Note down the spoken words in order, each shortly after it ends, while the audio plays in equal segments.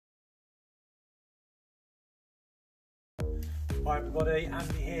Hi everybody,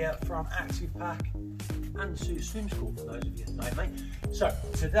 Andy here from Active Pack and Sue Swim School for those of you that know me. So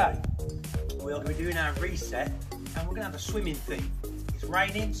today we are going to be doing our reset and we're going to have a swimming theme. It's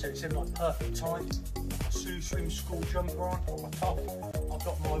raining, so it's in like perfect time. I've got my Sue Swim School jumper on my top. I've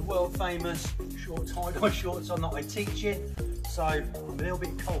got my world famous short tie-dye shorts on that I teach in. So I'm a little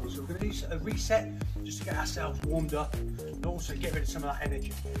bit cold, so we're going to do a reset just to get ourselves warmed up and also get rid of some of that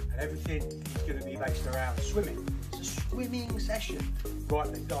energy. And everything is going to be based around swimming. It's a swimming session. Right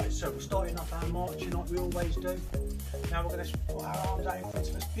then guys, so we're starting off our marching like we always do. Now we're going to put our arms out in front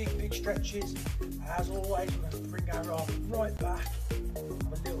of us, big stretches. As always, we're going to bring our arms right back.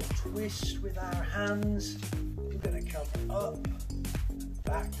 Have a little twist with our hands. We're going to come up,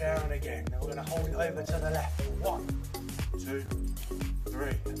 back down again. Now we're going to hold it over to the left. 1, 2, 3,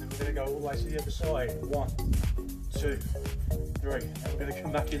 and then we're going to go all the way to the other side. 1, 2, 3, and we're going to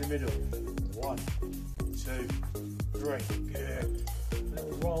come back in the middle. 1, 2, 3, good.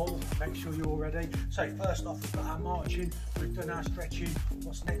 Little roll, make sure you're all ready. So first off, we've got our marching, we've done our stretching.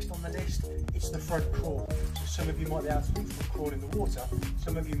 What's next on the list? It's the front crawl. So some of you might be able to do front crawl in the water,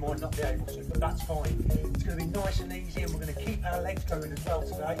 some of you might not be able to, but that's fine. It's going to be nice and easy, and we're going to keep our legs going as well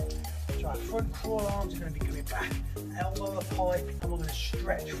today. So our front crawl arms are going to be coming back, elbow up high, and we're going to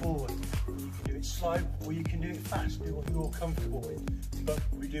stretch forward. You can do it slow, or you can do it fast, do what you're comfortable with, but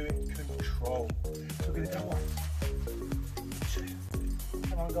we do it control. So we're going to do 1, 2,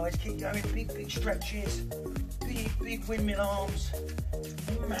 come on guys, keep going, big stretches, big windmill arms.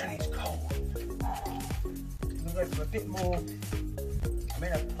 Man, it's cold. I'm going to go for a bit more. I'm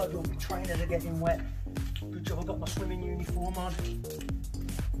in a puddle, the trainers are getting wet. Good job I've got my swimming uniform on.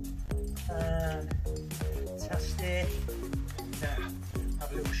 Fantastic. Now,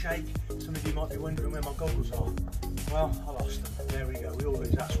 have a little shake. Some of you might be wondering where my goggles are. Well, I lost them. There we go, we all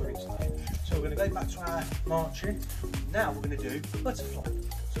lose our swimming stuff. So we're going to go back to our marching. Now we're going to do butterfly.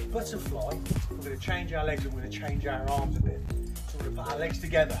 So butterfly, we're going to change our legs and we're going to change our arms a bit. So we're going to put our legs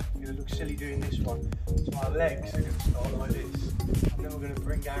together. We're going to look silly doing this one. So our legs are going to start like this. And then we're going to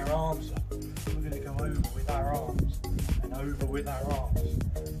bring our arms up. We're going to go over with our arms and over with our arms.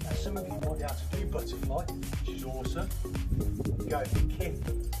 Now some of you might be able to do butterfly, which is awesome. Go kick,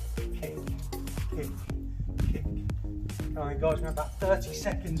 kick, kick, kick. Come on guys, we have about 30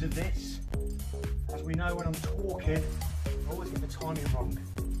 seconds of this. As we know when I'm talking, I always get the timing wrong.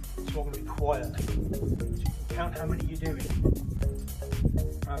 So I'm going to be quiet. So you can count how many you're doing.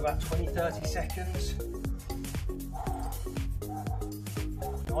 Around about 20-30 seconds.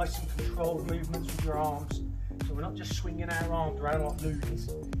 Nice and controlled movements with your arms. So we're not just swinging our arms around like loonies.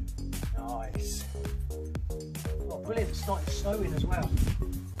 Nice. Oh, brilliant, it's starting snowing as well.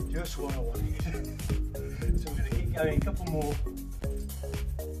 Just what I wanted. So we're going to keep going, a couple more.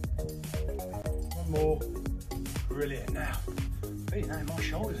 One more. Brilliant. Now, feeling that in my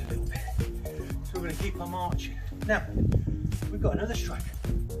shoulders a little bit. So we're going to keep on marching. Now, we've got another stroke.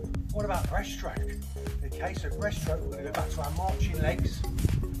 What about breaststroke? Okay, so breaststroke, we're going to go back to our marching legs.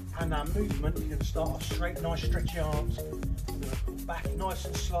 And our movement, you're going to start off straight, nice stretchy arms. We're going to pull back nice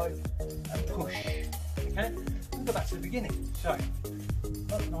and slow and push. Okay, we'll go back to the beginning. So,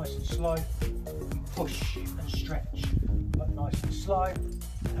 up nice and slow, and push and stretch. Up nice and slow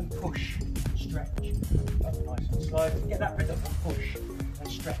and push and stretch. Up nice and slow. Get that rhythm and push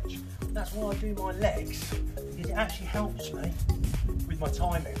and stretch. That's why I do my legs, because it actually helps me with my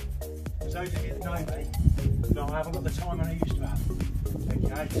timing. Because those of you that know me, no, I haven't got the time I used to have.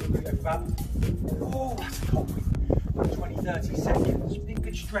 Okay, so we're going to go for about, oh, that's a cold one. 20-30 seconds,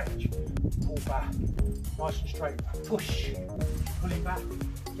 big stretch, pull back, nice and straight, push, pull it back,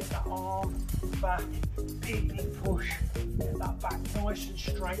 get that arm back, big push, get that back nice and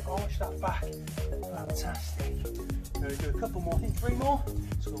straight, arch that back, fantastic. We're going to do a couple more, I think 3 more,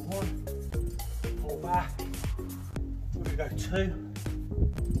 so 1, pull back, we're going to go 2,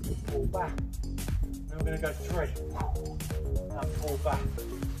 pull back, then we're going to go 3, and pull back.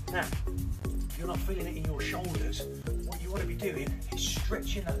 Now, if you're not feeling it in your shoulders, what you want to be doing is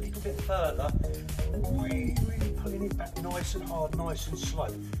stretching that little bit further, really pulling it back nice and hard, nice and slow.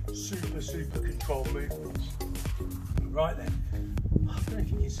 Super controlled movements. Right then, I don't know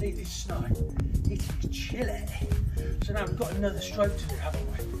if you can see this snow, it is chilly. So now we've got another stroke to do, haven't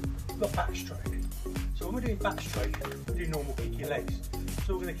we? We've got backstroke. So when we're doing backstroke, we do normal kicking legs.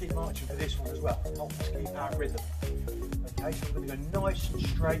 So we're going to keep marching for this one as well, help us keep our rhythm. Okay, so we're going to go nice and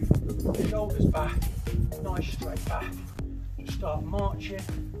straight, shoulders back, nice straight back. Just start marching,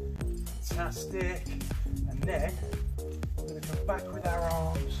 fantastic, and then we're going to come back with our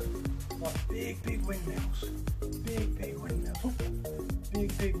arms like big windmills, big windmills,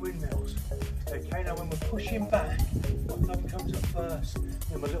 big windmills. Okay, now when we're pushing back, my thumb comes first,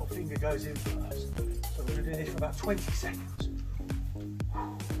 then my little finger goes in first. So we're going to do this for about 20 seconds.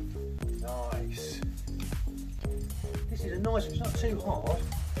 Nice. This is a nice one, it's not too hard,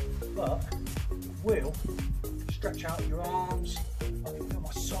 but it will stretch out your arms. I can feel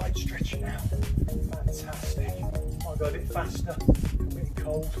my side stretching out. Fantastic. I'll go a bit faster, I'm getting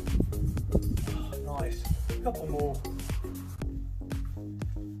cold. Oh, nice. A couple more.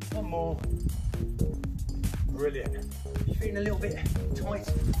 One more. Brilliant. If you're feeling a little bit tight,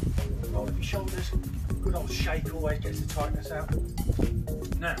 roll up your shoulders. Good old shake always gets the tightness out.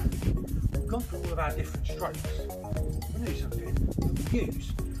 Now, we've gone through all of our different strokes. We're going to do something that we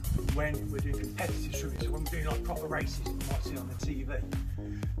use when we're doing competitive swimming, so when we're doing like proper races that you might see on the TV.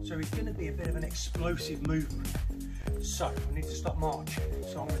 So it's going to be a bit of an explosive movement. So I need to stop marching.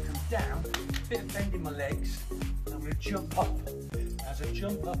 So I'm going to come down, a bit of bend in my legs, and I'm going to jump up. As I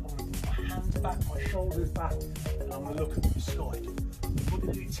jump up, I'm going to put my hands back, my shoulders back, and I'm going to look up at the sky. We're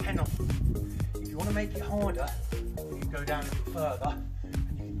going to do 10 of them. If you want to make it harder, you can go down a bit further,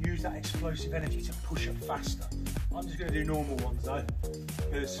 and you can use that explosive energy to push up faster. I'm just going to do normal ones though,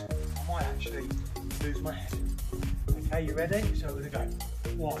 because I might actually lose my head. Okay, you ready? So we're going to go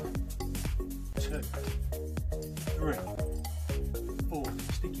 1, 2, 3, 4.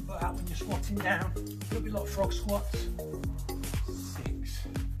 Stick your butt out when you're squatting down. A little bit like frog squats. 6,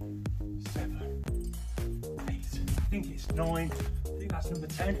 7, 8. I think it's 9. I think that's number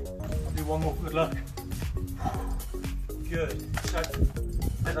 10. I'll do one more. Good luck. Good. So,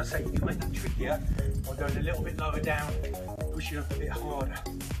 as I say, you can make that trickier by going a little bit lower down, pushing up a bit harder.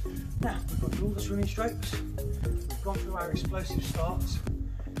 Now, we've gone through all the swimming strokes. We've gone through our explosive starts.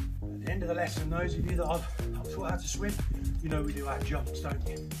 At the end of the lesson, those of you that I've taught how to swim, you know we do our jumps, don't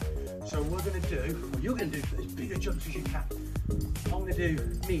you? So what we're going to do, what you're going to do as big a jumps as you can. I'm going to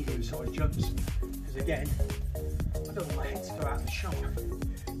do medium-sized jumps, because again, I don't want my head to go out of the shot.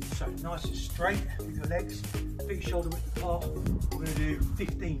 So nice and straight with your legs, feet shoulder width apart. We're going to do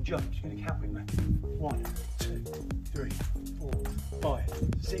 15 jumps. You're going to count with me. 1, 2, 3, 4, 5,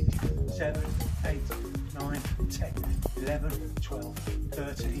 6, 7, 8, 9, 10, 11, 12,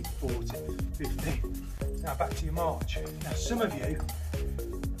 13, 14, 15. Now back to your march. Now some of you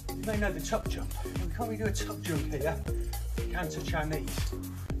may know the tuck jump. We can't really do a tuck jump here. We can touch our knees.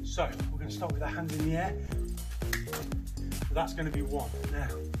 So we're going to start with our hands in the air. So that's going to be 1. Now,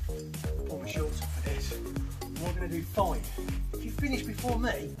 pull my shorts up for this. We're going to do 5. If you finish before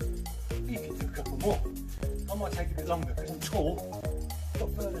me, you can do a couple more. I might take a bit longer because I'm tall. I've got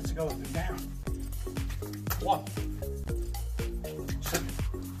further to go up and down. 1, 2,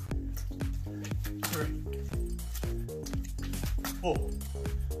 3, 4.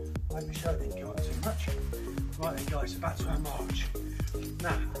 Make me sure I didn't go up too much. Right then guys, so back to our march.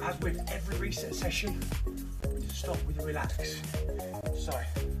 Now, as with every reset session, we just stop with a relax. So,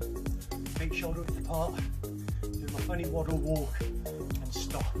 feet shoulder width apart, do my funny waddle walk and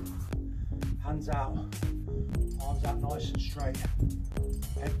stop. Hands out, arms out nice and straight,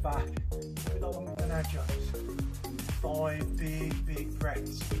 head back, a bit like when we've done our jumps. 5 big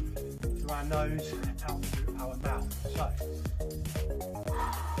breaths through our nose, out through our mouth. So,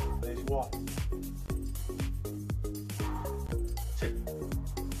 there's 1, 2,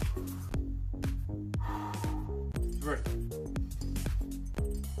 3,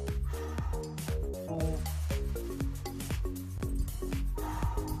 4, 5.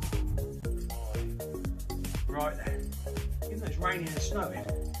 Right then, even though it's raining and snowing,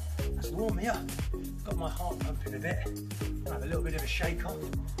 that's warmed me up. Got my heart pumping a bit. I'll have a little bit of a shake off,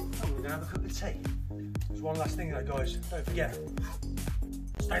 and we're going to have a cup of tea. There's one last thing though guys, don't forget,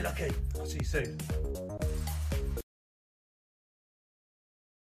 stay lucky. I'll see you soon.